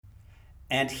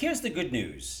And here's the good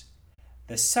news.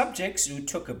 The subjects who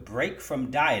took a break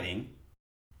from dieting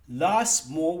lost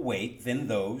more weight than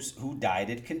those who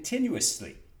dieted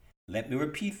continuously. Let me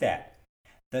repeat that.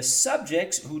 The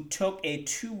subjects who took a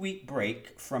 2 week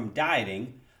break from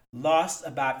dieting lost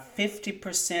about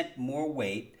 50% more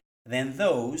weight than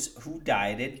those who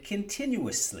dieted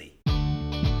continuously.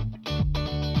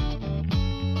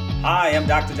 Hi, I'm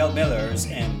Dr. Del Millers,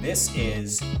 and this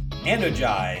is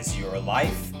Energize Your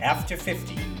Life After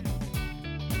 50.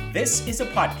 This is a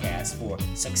podcast for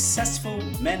successful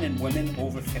men and women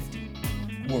over 50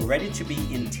 who are ready to be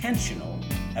intentional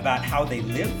about how they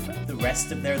live the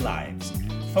rest of their lives,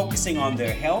 focusing on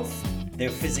their health, their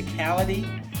physicality,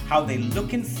 how they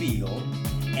look and feel,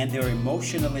 and their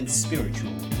emotional and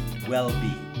spiritual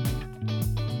well-being.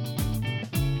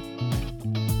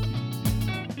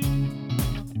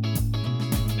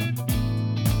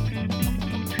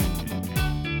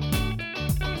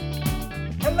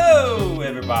 Hello,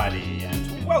 everybody,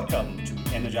 and welcome to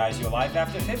Energize Your Life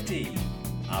After 50.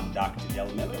 I'm Dr. Del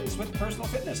Millers with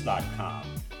PersonalFitness.com.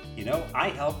 You know, I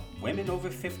help women over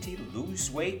 50 lose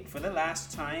weight for the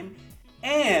last time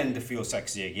and feel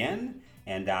sexy again.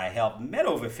 And I help men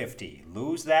over 50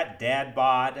 lose that dad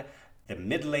bod, the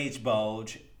middle-age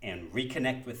bulge, and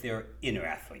reconnect with their inner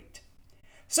athlete.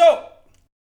 So,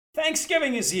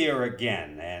 Thanksgiving is here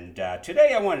again, and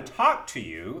today I want to talk to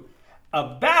you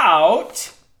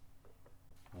about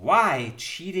why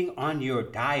cheating on your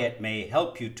diet may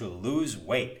help you to lose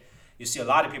weight. You see, a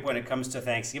lot of people when it comes to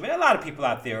Thanksgiving, a lot of people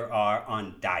out there are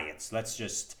on diets. Let's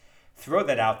just throw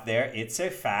that out there. It's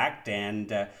a fact.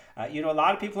 And, a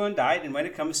lot of people are on diet. And when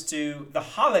it comes to the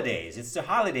holidays, it's the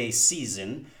holiday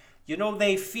season,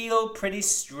 they feel pretty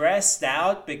stressed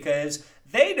out because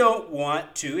they don't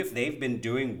want to, if they've been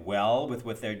doing well with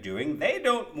what they're doing, they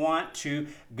don't want to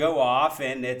go off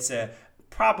and it's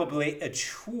probably a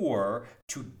chore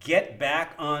to get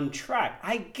back on track.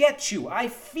 I get you. I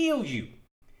feel you.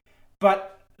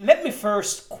 But let me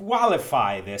first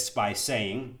qualify this by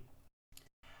saying,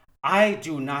 I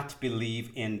do not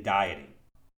believe in dieting.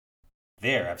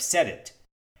 There, I've said it.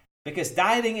 Because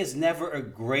dieting is never a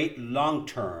great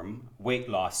long-term weight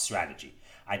loss strategy.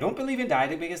 I don't believe in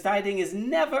dieting because dieting is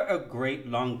never a great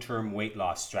long-term weight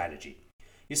loss strategy.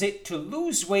 You see, to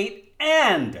lose weight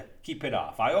and keep it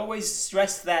off. I always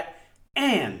stress that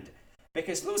and.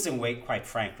 Because losing weight, quite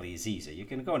frankly, is easy. You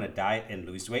can go on a diet and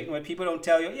lose weight. And when people don't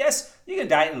tell you, yes, you can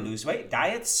diet and lose weight.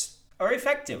 Diets are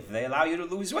effective. They allow you to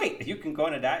lose weight. You can go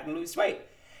on a diet and lose weight.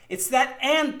 It's that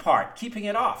and part, keeping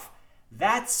it off.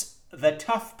 That's the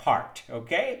tough part,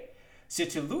 okay? So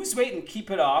to lose weight and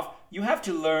keep it off, you have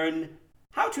to learn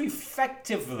how to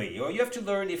effectively, or you have to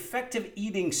learn effective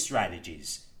eating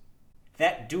strategies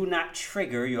that do not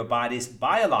trigger your body's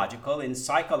biological and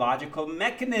psychological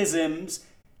mechanisms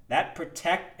that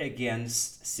protect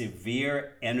against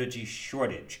severe energy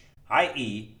shortage,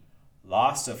 i.e.,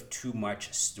 loss of too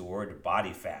much stored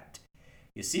body fat.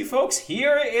 You see, folks,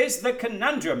 here is the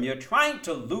conundrum. You're trying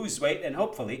to lose weight, and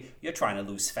hopefully you're trying to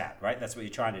lose fat, right? That's what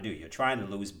you're trying to do. You're trying to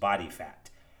lose body fat.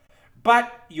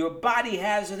 But your body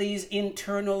has these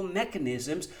internal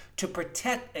mechanisms to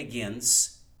protect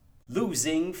against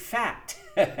losing fat,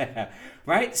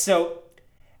 right? So,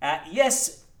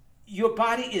 yes, your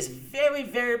body is very,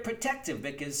 very protective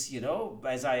because,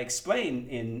 as I explain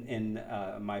in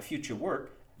my future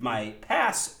work, my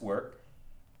past work,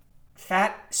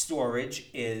 fat storage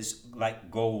is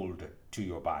like gold to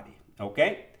your body,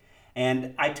 okay?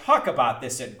 And I talk about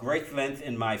this at great length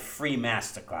in my free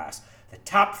masterclass, the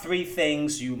top 3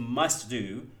 things you must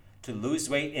do to lose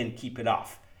weight and keep it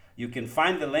off. You can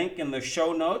find the link in the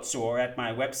show notes or at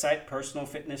my website,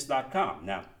 PersonalFitness.com.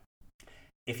 Now,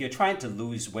 if you're trying to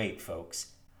lose weight,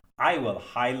 folks, I will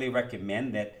highly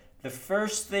recommend that the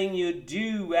first thing you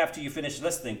do after you finish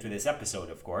listening to this episode,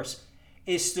 of course,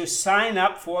 is to sign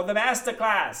up for the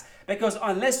masterclass. Because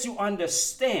unless you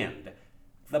understand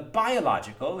the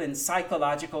biological and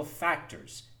psychological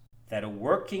factors that are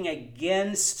working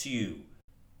against you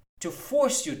to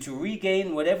force you to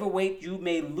regain whatever weight you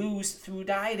may lose through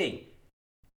dieting,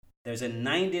 there's a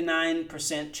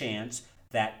 99% chance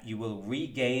that you will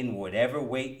regain whatever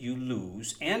weight you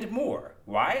lose and more.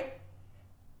 Why?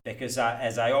 Because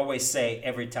as I always say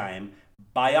every time,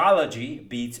 biology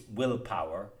beats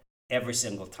willpower every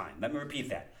single time. Let me repeat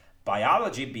that.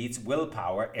 Biology beats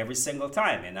willpower every single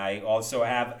time. And I also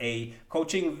have a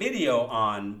coaching video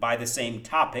by the same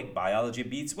topic, Biology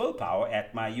Beats Willpower,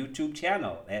 at my YouTube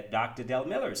channel at Dr. Del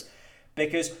Millers.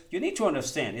 Because you need to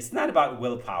understand, it's not about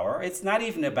willpower. It's not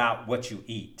even about what you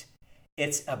eat.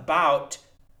 It's about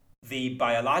the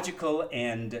biological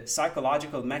and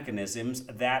psychological mechanisms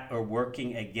that are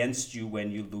working against you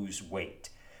when you lose weight.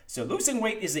 So losing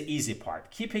weight is the easy part.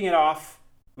 Keeping it off,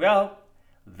 well,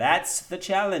 that's the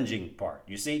challenging part.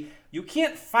 You see, you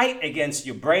can't fight against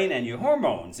your brain and your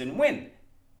hormones and win.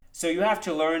 So you have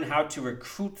to learn how to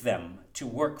recruit them to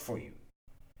work for you.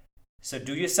 So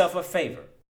do yourself a favor.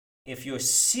 If you're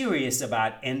serious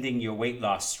about ending your weight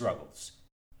loss struggles,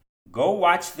 go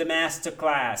watch the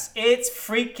masterclass. It's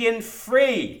freaking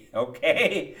free,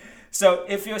 okay? So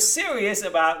if you're serious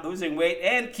about losing weight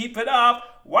and keep it off,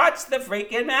 watch the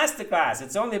freaking masterclass.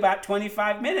 It's only about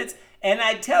 25 minutes, and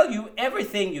I tell you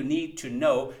everything you need to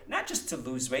know, not just to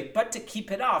lose weight, but to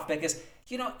keep it off, because,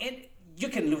 you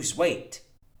can lose weight.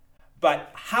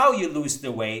 But how you lose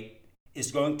the weight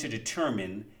is going to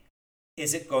determine,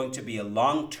 is it going to be a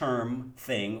long-term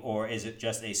thing, or is it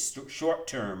just a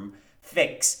short-term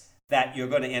fix that you're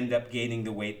going to end up gaining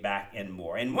the weight back and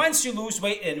more. And once you lose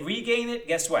weight and regain it,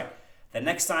 guess what? The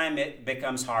next time it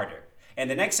becomes harder. And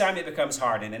the next time it becomes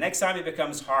harder. And the next time it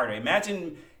becomes harder.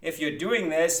 Imagine if you're doing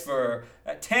this for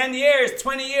 10 years,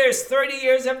 20 years, 30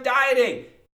 years of dieting.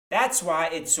 That's why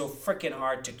it's so freaking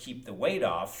hard to keep the weight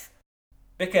off.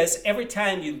 Because every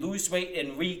time you lose weight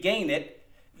and regain it,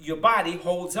 your body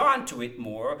holds on to it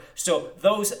more. So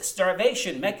those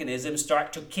starvation mechanisms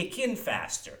start to kick in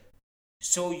faster.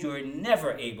 So you're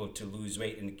never able to lose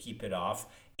weight and keep it off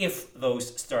if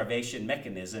those starvation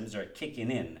mechanisms are kicking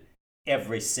in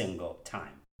every single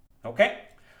time. Okay?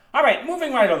 All right,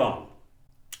 moving right along.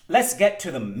 Let's get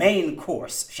to the main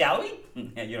course, shall we?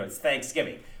 It's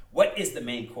Thanksgiving. What is the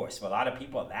main course? For a lot of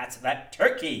people, that's that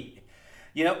turkey.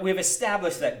 We've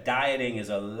established that dieting is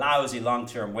a lousy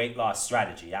long-term weight loss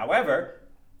strategy. However,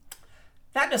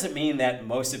 that doesn't mean that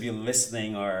most of you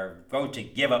listening are going to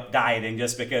give up dieting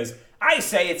just because I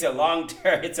say it's a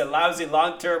lousy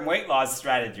long-term weight loss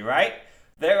strategy, right?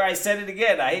 There, I said it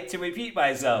again. I hate to repeat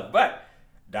myself, but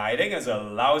dieting is a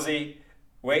lousy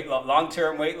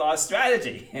long-term weight loss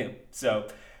strategy.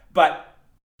 But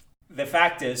the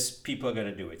fact is, people are going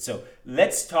to do it. So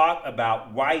let's talk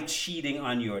about why cheating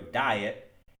on your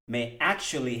diet may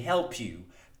actually help you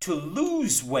to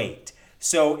lose weight.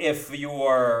 So if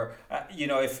you're,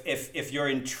 if you're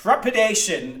in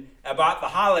trepidation about the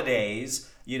holidays,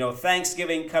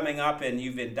 Thanksgiving coming up and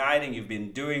you've been dieting, you've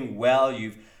been doing well,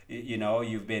 you've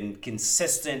been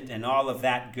consistent and all of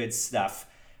that good stuff.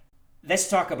 Let's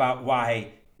talk about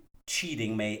why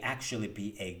cheating may actually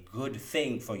be a good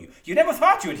thing for you. You never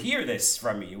thought you'd hear this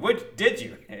from me, did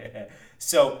you?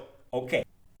 So, okay.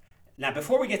 Now,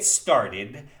 before we get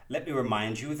started, let me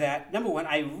remind you that, number one,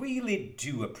 I really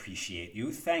do appreciate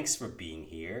you. Thanks for being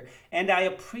here. And I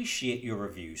appreciate your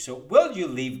review. So will you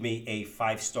leave me a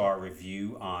 5-star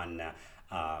review on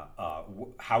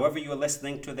however you're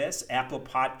listening to this, Apple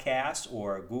Podcasts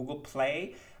or Google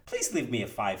Play? Please leave me a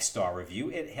 5-star review.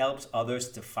 It helps others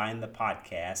to find the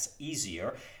podcast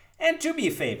easier. And do me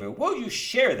a favor, will you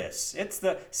share this? It's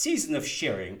the season of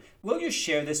sharing. Will you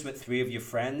share this with 3 of your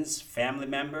friends, family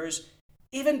members,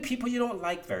 even people you don't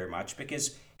like very much?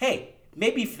 Because, hey,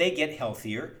 maybe if they get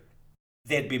healthier,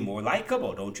 they'd be more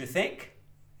likable, don't you think?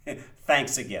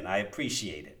 Thanks again. I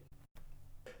appreciate it.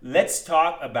 Let's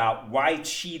talk about why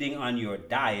cheating on your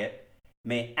diet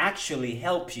may actually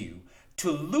help you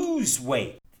to lose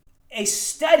weight. A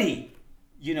study,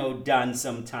 done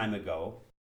some time ago,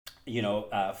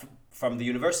 from the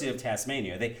University of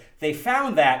Tasmania, they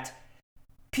found that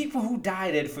people who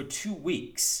dieted for 2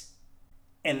 weeks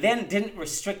and then didn't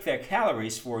restrict their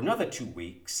calories for another 2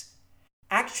 weeks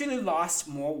actually lost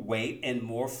more weight and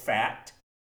more fat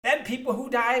than people who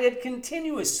dieted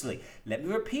continuously. Let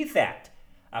me repeat that.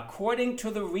 According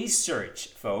to the research,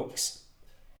 folks,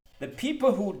 the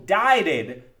people who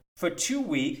dieted for 2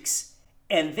 weeks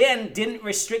and then didn't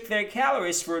restrict their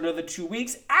calories for another 2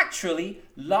 weeks actually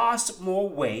lost more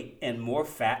weight and more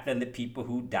fat than the people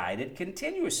who dieted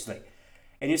continuously.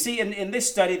 And you see, in this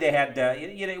study, they had,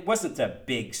 it wasn't a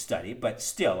big study, but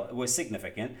still, it was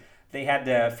significant. They had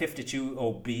 52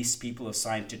 obese people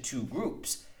assigned to 2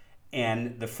 groups.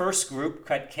 And the first group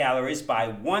cut calories by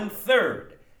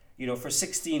 1/3, for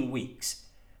 16 weeks.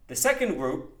 The second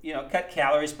group, cut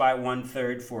calories by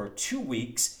 1/3 for 2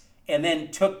 weeks and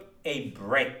then took a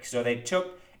break. So they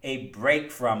took a break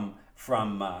from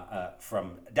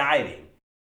dieting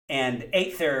and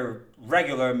ate their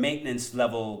regular maintenance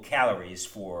level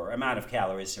amount of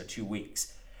calories for 2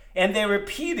 weeks. And they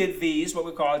repeated these, what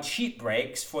we call cheat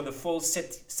breaks, for the full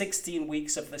 16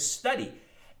 weeks of the study.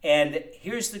 And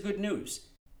here's the good news.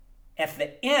 At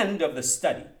the end of the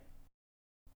study,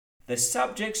 the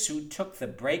subjects who took the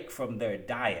break from their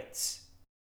diets,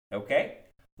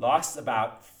 lost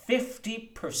about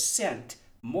 50%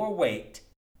 more weight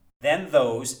than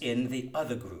those in the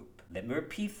other group. Let me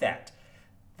repeat that.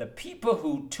 The people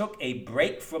who took a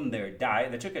break from their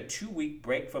diet, they took a 2-week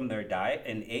break from their diet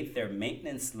and ate their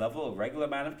maintenance level of regular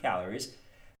amount of calories,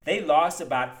 they lost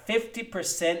about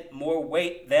 50% more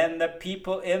weight than the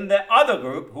people in the other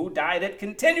group who dieted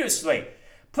continuously.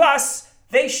 Plus,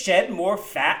 they shed more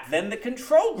fat than the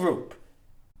control group.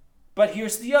 But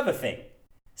here's the other thing.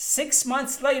 6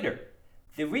 months later,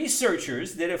 the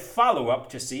researchers did a follow-up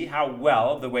to see how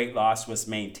well the weight loss was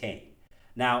maintained.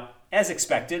 Now, as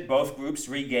expected, both groups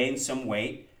regained some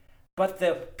weight, but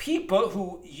the people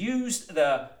who used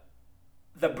the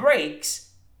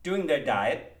breaks during their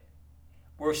diet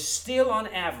were still on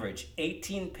average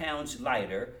 18 pounds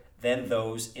lighter than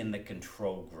those in the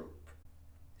control group.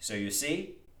 So you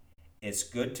see, it's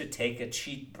good to take a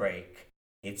cheat break.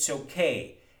 It's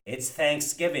okay. It's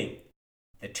Thanksgiving.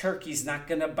 The turkey's not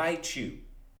going to bite you.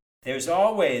 There's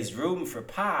always room for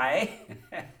pie.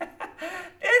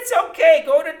 It's okay.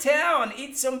 Go to town.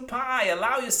 Eat some pie.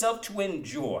 Allow yourself to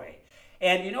enjoy.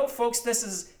 And you know, folks, this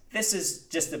is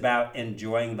just about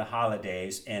enjoying the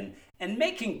holidays and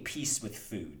making peace with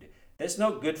food. There's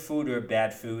no good food or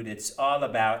bad food. It's all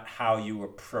about how you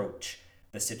approach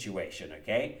the situation,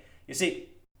 okay? You see,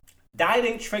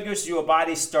 dieting triggers your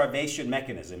body's starvation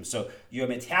mechanism. So your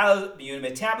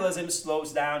metabolism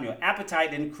slows down, your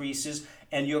appetite increases,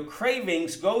 and your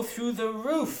cravings go through the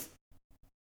roof.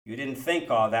 You didn't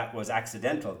think all that was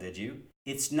accidental, did you?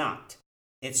 It's not.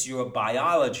 It's your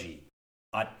biology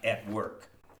at work.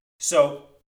 So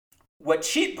what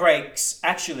cheat breaks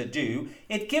actually do,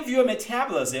 it gives your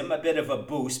metabolism a bit of a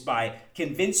boost by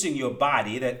convincing your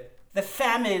body that the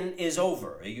famine is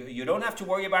over. You don't have to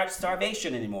worry about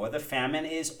starvation anymore. The famine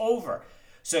is over.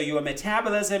 So your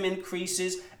metabolism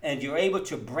increases and you're able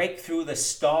to break through the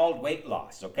stalled weight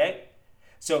loss, okay?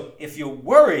 So if you're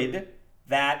worried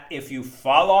that if you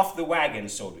fall off the wagon,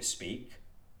 so to speak,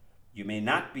 you may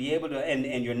not be able to,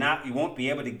 and you won't be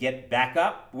able to get back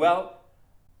up, well,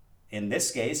 in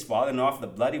this case, falling off the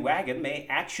bloody wagon may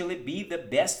actually be the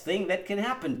best thing that can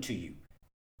happen to you.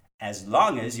 As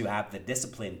long as you have the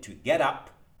discipline to get up,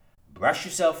 brush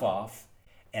yourself off,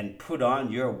 and put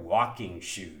on your walking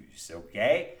shoes,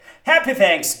 okay? Happy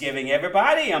Thanksgiving,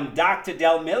 everybody. I'm Dr.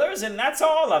 Del Millers, and that's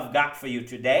all I've got for you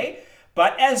today.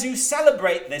 But as you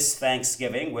celebrate this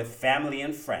Thanksgiving with family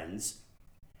and friends,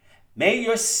 may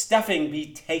your stuffing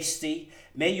be tasty,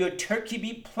 may your turkey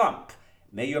be plump,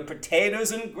 may your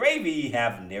potatoes and gravy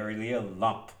have nearly a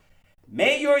lump.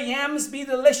 May your yams be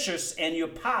delicious and your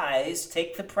pies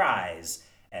take the prize.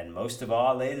 And most of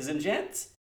all, ladies and gents,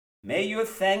 may your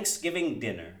Thanksgiving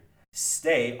dinner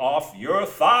stay off your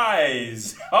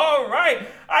thighs. All right,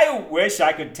 I wish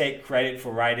I could take credit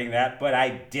for writing that, but I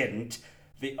didn't.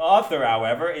 The author,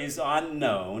 however, is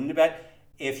unknown, but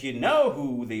if you know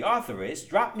who the author is,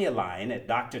 drop me a line at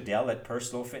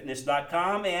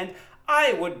drdell@personalfitness.com, and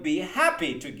I would be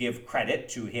happy to give credit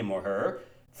to him or her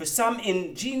for some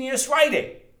ingenious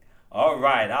writing. All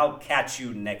right, I'll catch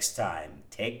you next time.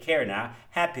 Take care now.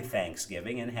 Happy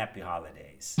Thanksgiving and happy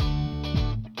holidays.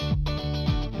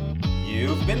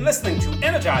 You've been listening to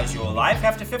Energize Your Life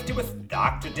After 50 with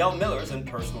Dr. Del Millers and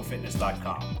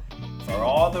personalfitness.com. For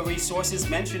all the resources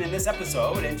mentioned in this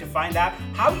episode and to find out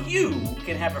how you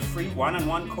can have a free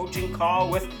one-on-one coaching call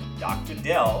with Dr.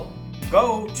 Del,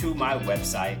 go to my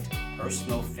website,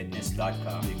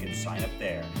 personalfitness.com. You can sign up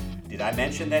there. Did I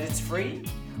mention that it's free?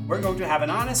 We're going to have an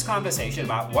honest conversation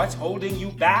about what's holding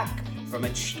you back from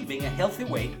achieving a healthy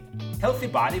weight, healthy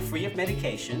body free of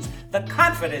medications, the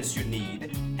confidence you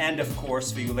need, and of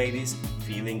course, for you ladies,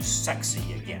 feeling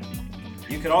sexy again.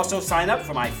 You can also sign up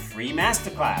for my free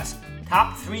masterclass,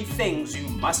 Top 3 Things You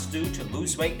Must Do to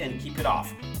Lose Weight and Keep It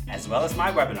Off, as well as my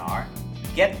webinar,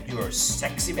 Get Your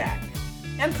Sexy Back.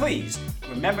 And please,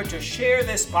 remember to share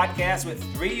this podcast with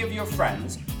 3 of your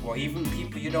friends or even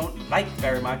people you don't like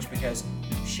very much, because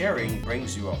sharing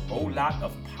brings you a whole lot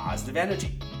of positive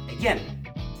energy. Again,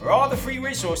 for all the free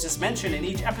resources mentioned in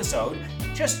each episode,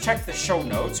 just check the show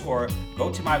notes or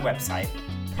go to my website,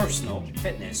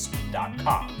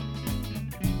 personalfitness.com.